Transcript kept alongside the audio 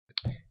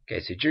Okay,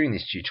 so during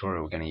this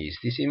tutorial we're going to use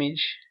this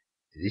image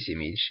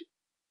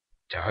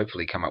to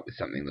hopefully come up with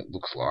something that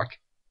looks like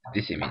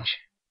this image.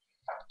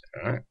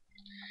 Alright,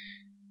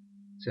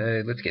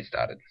 so let's get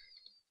started.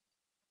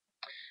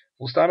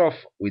 We'll start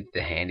off with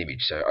the hand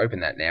image, so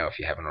open that now if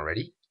you haven't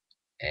already,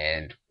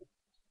 and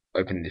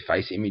open the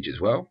face image as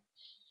well.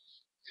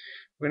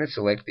 We're going to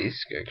select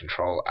this, go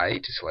Control A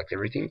to select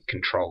everything,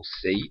 Control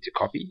C to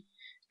copy,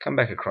 come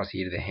back across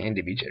here to the hand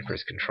image and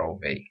press Control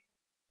V.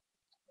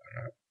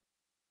 Alright.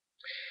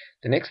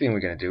 The next thing we're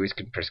going to do is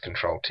press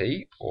Control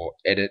T or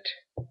Edit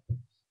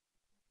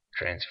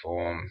Free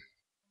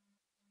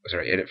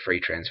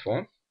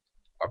Transform.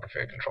 I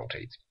prefer Control T,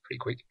 it's pretty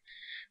quick.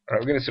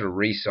 Alright, we're going to sort of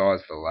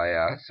resize the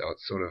layer so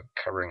it's sort of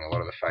covering a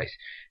lot of the face.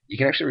 You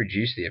can actually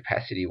reduce the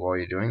opacity while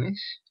you're doing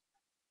this.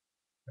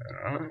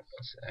 Alright,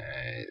 so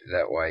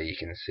that way you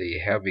can see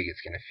how big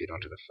it's going to fit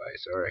onto the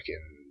face. I reckon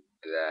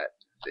that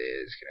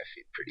there's going to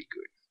fit pretty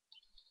good.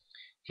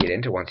 Hit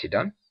enter once you're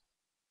done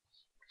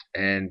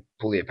and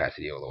pull the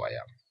opacity all the way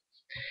up.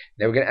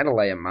 Now we're going to add a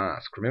layer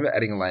mask. Remember,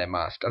 adding a layer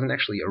mask doesn't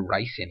actually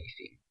erase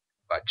anything,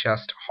 but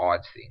just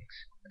hides things.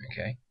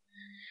 Okay.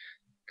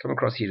 Come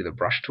across here to the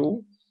brush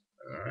tool.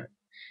 Alright.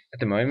 At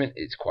the moment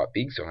it's quite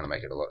big, so I'm going to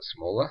make it a lot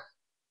smaller.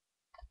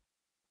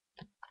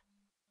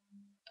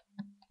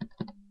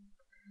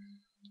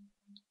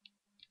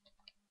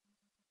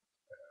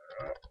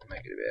 Alright,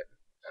 make it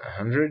about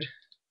 100.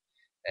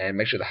 And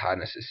make sure the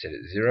hardness is set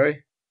at 0.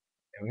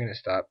 And we're going to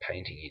start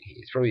painting it here.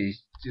 It's probably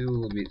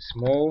still a bit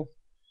small.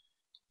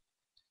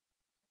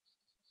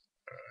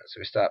 Alright, so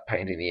we start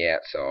painting the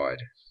outside.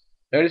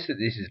 Notice that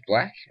this is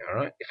black.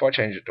 Alright, if I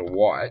change it to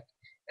white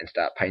and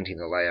start painting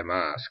the layer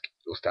mask,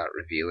 it'll start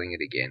revealing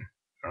it again.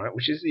 Alright,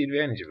 which is the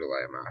advantage of a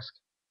layer mask.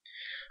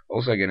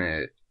 Also going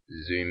to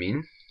zoom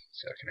in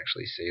so I can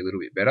actually see a little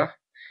bit better.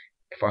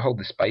 If I hold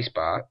the space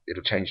bar,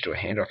 it'll change to a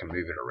hand. I can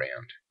move it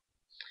around.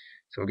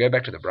 So we'll go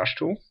back to the brush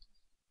tool.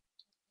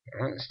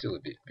 Alright, it's still a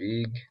bit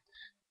big.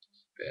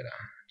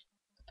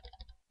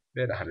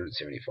 About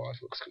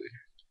 175 looks good.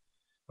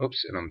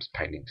 Oops, and I'm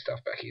painting stuff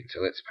back in, so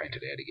let's paint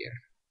it out again.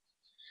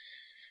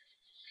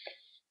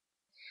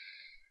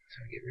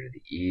 So get rid of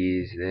the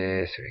ears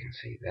there so we can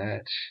see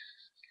that.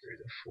 Get rid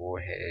of the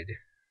forehead.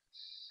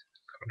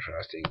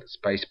 Contrasting the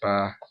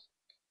spacebar.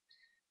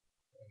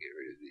 Get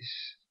rid of this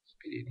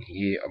bit in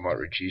here. I might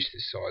reduce the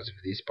size of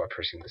this by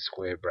pressing the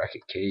square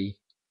bracket key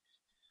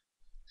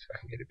so I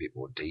can get a bit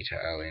more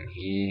detail in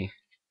here.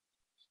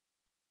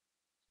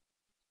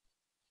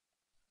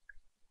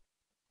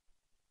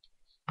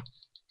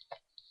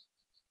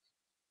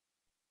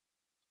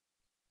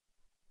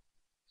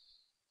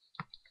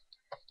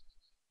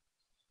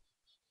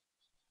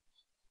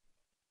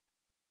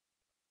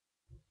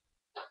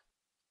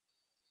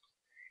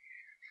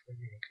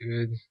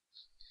 Good.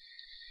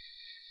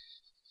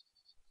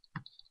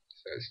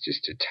 So it's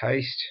just a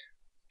taste.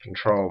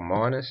 Control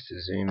minus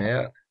to zoom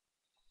out.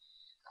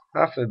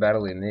 Half the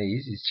battle in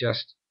these is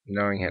just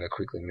knowing how to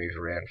quickly move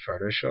around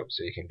Photoshop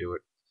so you can do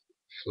it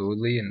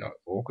fluidly and not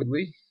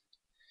awkwardly.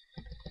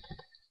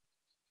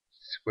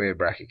 Square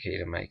bracket key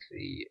to make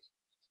the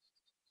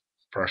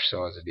brush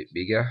size a bit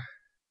bigger.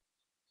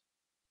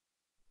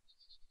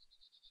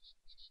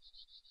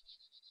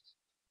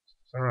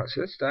 Alright,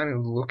 so that's starting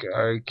to look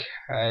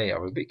okay.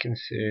 I'm a bit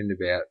concerned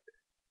about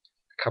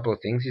a couple of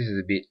things. This is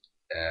a bit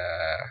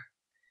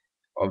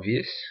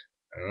obvious.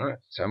 Alright,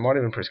 so I might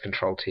even press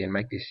Control T and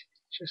make this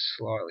just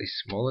slightly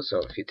smaller so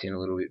it fits in a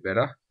little bit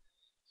better.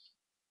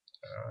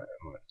 Alright,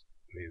 I might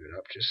move it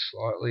up just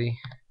slightly.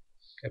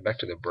 Go back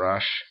to the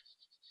brush.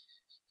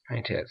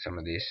 Paint out some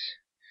of this.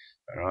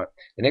 Alright,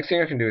 the next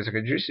thing I can do is I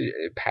can reduce the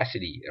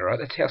opacity. Alright,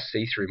 that's how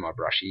see-through my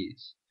brush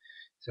is.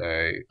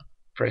 So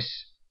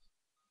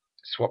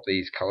swap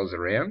these colours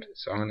around.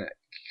 So I'm going to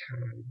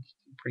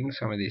bring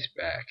some of this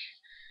back.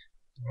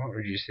 I might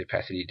reduce the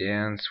opacity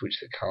down, switch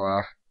the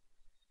colour.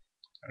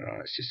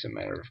 Alright, it's just a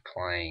matter of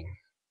playing.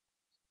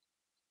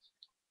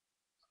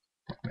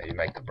 Maybe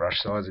make the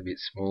brush size a bit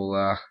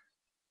smaller.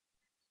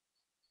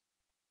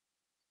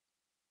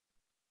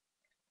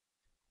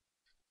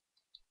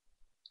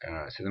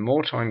 Alright, so the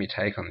more time you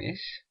take on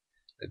this,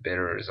 the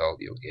better result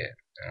you'll get.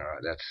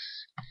 Alright, that's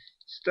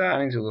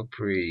starting to look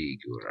pretty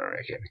good, I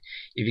reckon.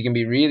 If you can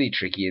be really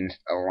tricky and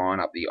align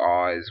up the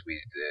eyes with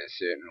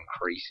certain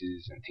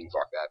creases and things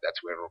like that,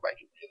 that's where it'll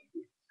make it really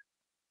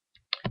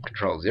good.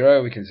 Control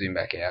 0, we can zoom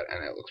back out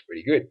and that looks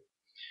pretty good.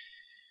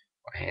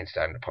 My hand's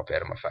starting to pop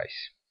out of my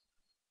face.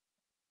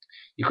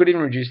 You could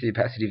even reduce the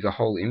opacity of the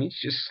whole image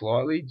just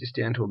slightly, just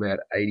down to about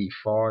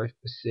 85%,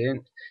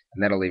 and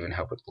that'll even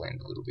help it blend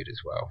a little bit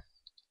as well.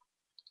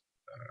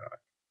 Alright.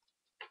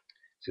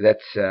 So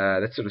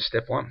that's sort of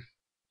step 1.